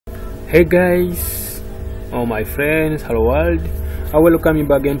Hey guys, all my friends, hello world. I welcome you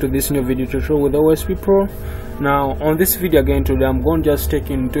back again to this new video tutorial with OSP Pro. Now on this video again today, I'm going to just take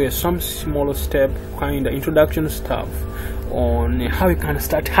you into some smaller step kind of introduction stuff on how you can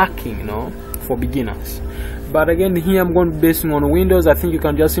start hacking, for beginners. But again, here I'm going to be basing on Windows. I think you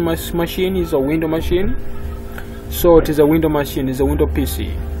can just see my machine is a window machine. So it is a window machine, it's a window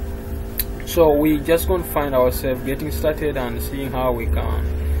PC. So we just going to find ourselves getting started and seeing how we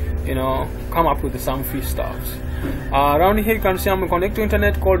can come up with some free stuffs. Around here you can see I'm connected to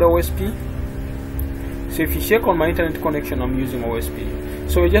internet called OSP. So if you check on my internet connection, I'm using OSP.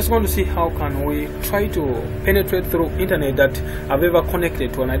 So we're just going to see how can we try to penetrate through internet that I've ever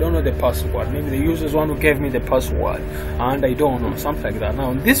connected to and I don't know the password. Maybe the user's one who gave me the password and I don't know, something like that.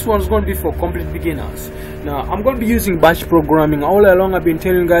 Now this one's going to be for complete beginners. Now I'm going to be using batch programming. All along I've been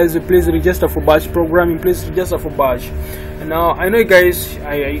telling you guys, please register for batch programming, please register for batch. Now I know you guys,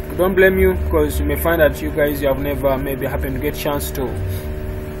 I don't blame you, because you may find that you guys have never maybe happened to get chance to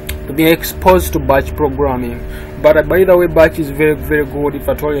be exposed to batch programming. But by the way, batch is very good if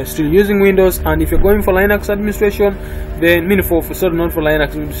at all you're still using Windows, and if you're going for Linux administration, then for certain, not for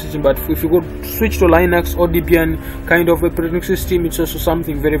Linux administration, but if you go switch to Linux or Debian kind of operating system, it's also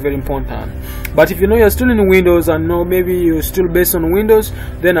something very important. But if you're still in Windows and maybe you're still based on Windows,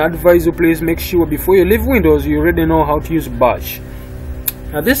 then I advise you, please make sure before you leave Windows you already know how to use batch.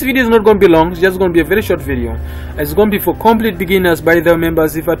 Now this video is not going to be long, it's just going to be a very short video. It's going to be for complete beginners. By the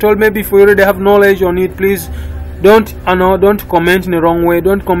members, if at all maybe if you already have knowledge on it, please don't comment in the wrong way,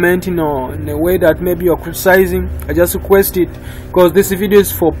 don't comment in a way that maybe you're criticizing. I just request it, because this video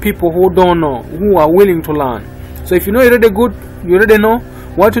is for people who don't know, who are willing to learn. So if you know you're already good, you already know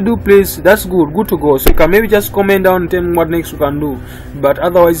what to do, please, that's good to go. So you can maybe just comment down and tell me what next you can do. But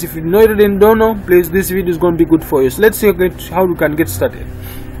otherwise, if you know you already don't know, please, this video is going to be good for you. So let's see how you can get started.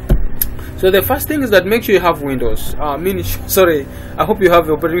 So the first thing is that make sure you have Windows. I hope you have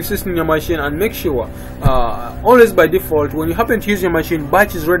the operating system in your machine, and make sure always by default when you happen to use your machine,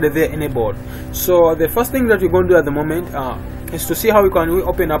 batch is already there enabled. So the first thing that you're going to do at the moment is to see how you can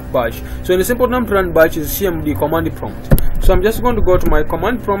open up batch. So in a simple term to run batch is CMD, command prompt. So I'm just going to go to my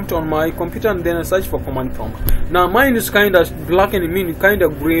command prompt on my computer and then I search for command prompt. Now mine is kind of black and kind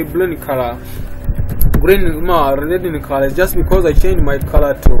of gray, blue in color. Red in color, just because I changed my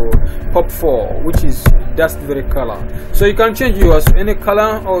color to pop 4, which is just very color. So you can change yours any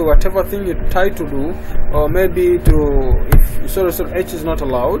color or whatever thing you try to do, or maybe to if H is not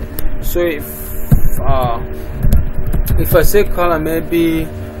allowed. So if I say color, maybe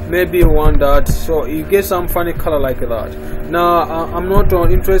you want that, so you get some funny color like that. Now I'm not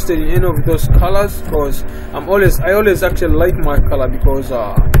interested in any of those colors, because I always actually like my color, because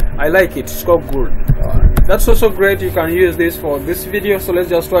I like it, it's quite good. That's also great. You can use this for this video. So let's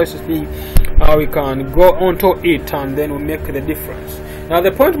just try to see how we can go onto it and then we make the difference. Now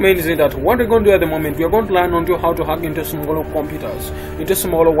the point main is that what we're going to do at the moment, we are going to learn onto how to hack into smaller computers, into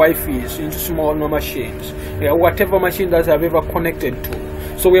smaller Wi-Fi's, into smaller machines, whatever machine that I've ever connected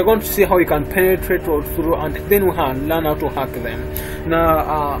to. So we are going to see how we can penetrate through, and then we can learn how to hack them.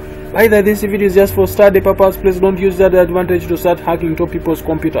 Now either this video is just for study purpose, please don't use that advantage to start hacking to people's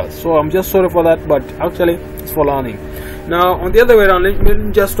computers. So I'm just sorry for that, but actually it's for learning. Now on the other way around, let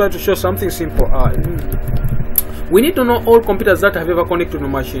me just try to show something simple. We need to know all computers that have ever connected to a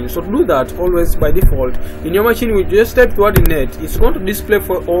machine. So to do that, always by default, in your machine, we just type the word net. It's going to display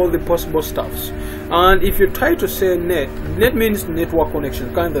for all the possible stuffs. And if you try to say net means network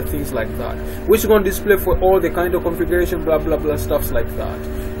connection, kind of things like that, which is going to display for all the kind of configuration, blah blah stuffs like that.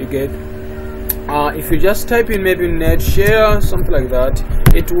 You get? If you just type in maybe net share, something like that,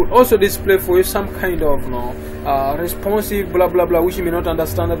 it will also display for you some kind of responsive blah blah, which you may not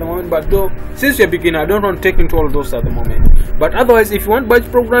understand at the moment. But though, since you're a beginner, I don't want to take into all those at the moment. But otherwise, if you want batch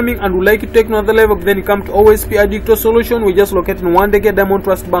programming and would like to take another level, then you come to OSP Addictor Solution. We just located in One Decade Diamond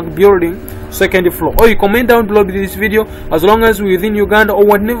Trust Bank building, 2nd floor. Or you comment down below this video, as long as we're within Uganda or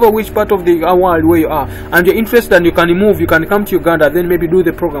whatever which part of the world where you are, and you're interested and you can move, you can come to Uganda, then maybe do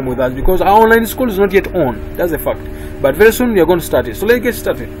the program with us, because our online school is not yet on. That's a fact. But very soon we are going to start it. So let's get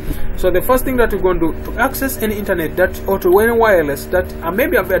started. So the first thing that we're going to do to access any internet that or to any wireless that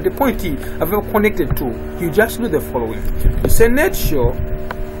maybe at the point I've ever connected to, you just do the following. You say net show,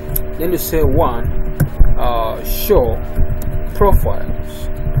 then you say show profiles,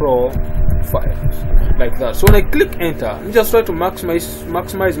 like that. So when I click enter, let me just try to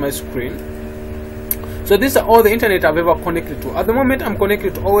maximize my screen. So these are all the internet I've ever connected to. At the moment I'm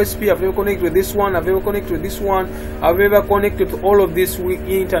connected to OSP, I've ever connected with this one, I've ever connected with this one, I've ever connected to all of this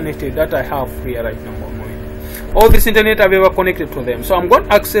internet that I have here right now. all this internet I've ever connected to them. So I'm going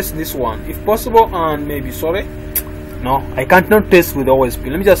to access this one if possible, and maybe, sorry, no, I can't not test with OSP.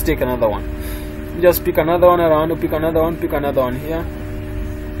 Let me just take another one. Just pick another one around, pick another one here.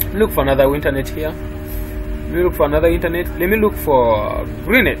 Look for another internet here. Let me look for another internet. Let me look for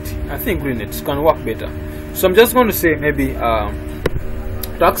Greenet. I think Greenet can work better. So I'm just going to say maybe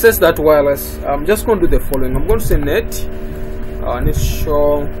to access that wireless, I'm just going to do the following. I'm going to say net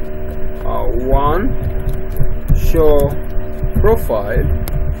show show profile,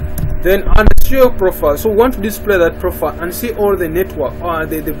 then under show profile. So we want to display that profile and see all the network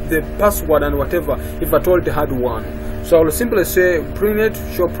the password and whatever, if at all they had one. So I will simply say Greenet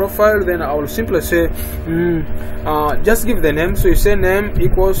show profile, then I will simply say just give the name. So you say name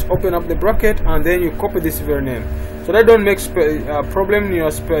equals, open up the bracket, and then you copy this very name, so that don't make problem in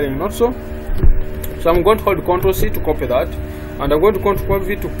your spelling, not so. So I'm going to hold Ctrl+C to copy that, and I'm going to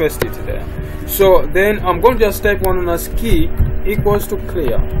Ctrl+V to paste it there. So then I'm going to just type one as key equals to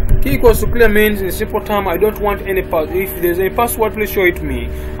clear. Key equals to clear means, in simple term, I don't want any password. If there's any password, please show it to me,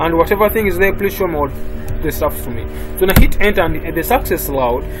 and whatever thing is there, please show me all the stuff to me. So now hit enter, and the success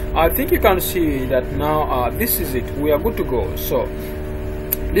loud. I think you can see that now this is it. We are good to go. So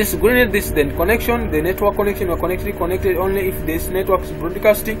this is Greenet, this is the connection, the network connection. You are connected only if this network is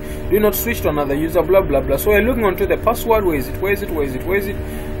broadcasting. Do not switch to another user, blah blah blah. So we're looking onto the password. Where is it?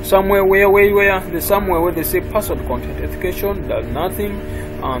 Somewhere where there's somewhere where they say password content authentication, does nothing,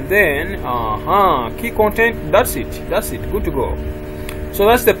 and then key content. That's it, good to go. So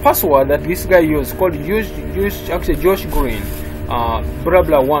that's the password that this guy used, called actually Josh Green, blah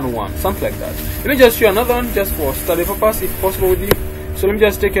blah 11, something like that. Let me just show another one just for study purpose, if possible with you. So let me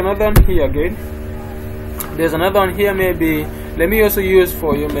just take another one here again. There's another one here, maybe. Let me also use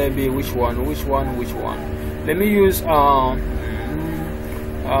for you, maybe which one. Let me use my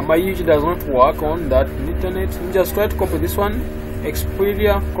YouTube does not work on that internet. Let me just try to copy this one.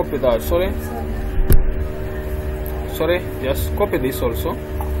 Expedia, copy that. Sorry, just copy this also.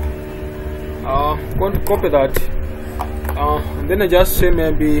 Going to copy that, and then I just say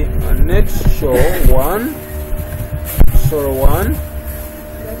maybe net show one,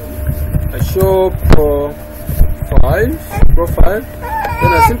 show profile.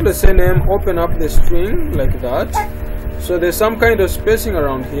 Then I simply say name, open up the string like that. So there's some kind of spacing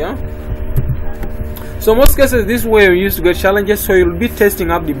around here. So most cases this way we used to get challenges, so you'll be testing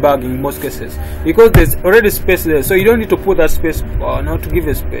up debugging in most cases, because there's already space there, so you don't need to put that space not to give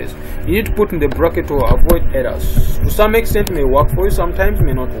a space. You need to put in the bracket to avoid errors. To some extent it may work for you, sometimes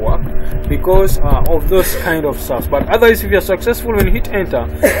may not work because of those kind of stuff, but otherwise if you're successful when you hit enter,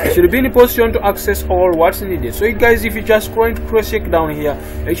 you should be in a position to access all what's needed. So you guys, if you just going to cross check down here,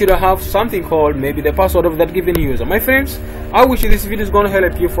 you should have something called maybe the password of that given user. My friends, I wish this video is going to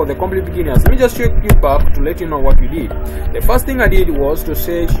help you for the complete beginners. Let me just show you back to let you know what we did. The first thing I did was to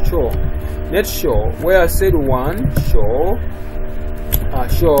say show, net show, where I said one show,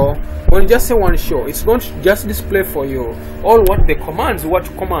 when you just say one show, it's going to just display for you all what commands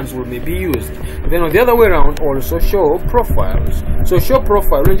will maybe used. Then on the other way around, also show profiles. So show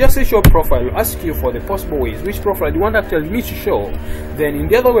profile, when you just say show profile, will ask you for the possible ways, which profile do you want to tell me to show. Then in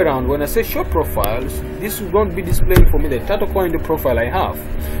the other way around, when I say show profiles, this is going to be displaying for me the title coin, the profile I have.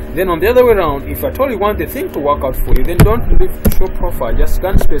 Then on the other way around, if I told you want the thing to work out for you, then don't leave show profile, just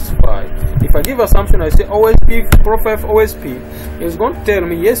can't specify. If I give assumption, I say OSP profile for OSP, it's going to tell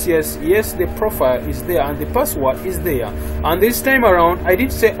me yes, the profile is there and the password is there. And this time around, I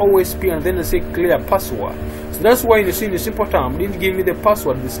did say OSP and then I say clear password. So that's why you see in the simple term, didn't give me the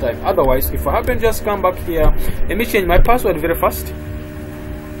password this time. Otherwise, if I happen to just come back here, let me change my password very fast.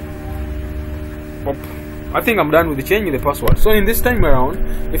 I think I'm done with the changing the password. So in this time around,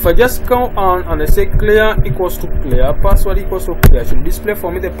 if I just go on and I say clear equals to clear, password equals to clear, it should display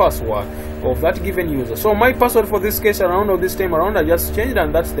for me the password of that given user. So my password for this case around, or this time around, I just changed,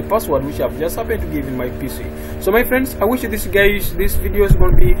 and that's the password which I've just happened to give in my PC. So my friends, I wish this video is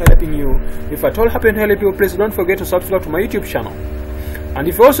going to be helping you. If at all happen to help you, please don't forget to subscribe to my YouTube channel. And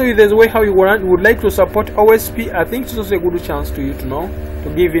if also there's a way how you would like to support OSP, I think it's also a good chance to you to know to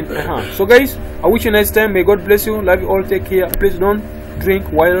give in a hand. So guys, I wish you a nice time. May God bless you. Love you all. Take care. Please don't drink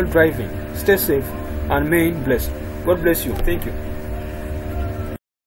while driving. Stay safe and remain blessed. God bless you. Thank you.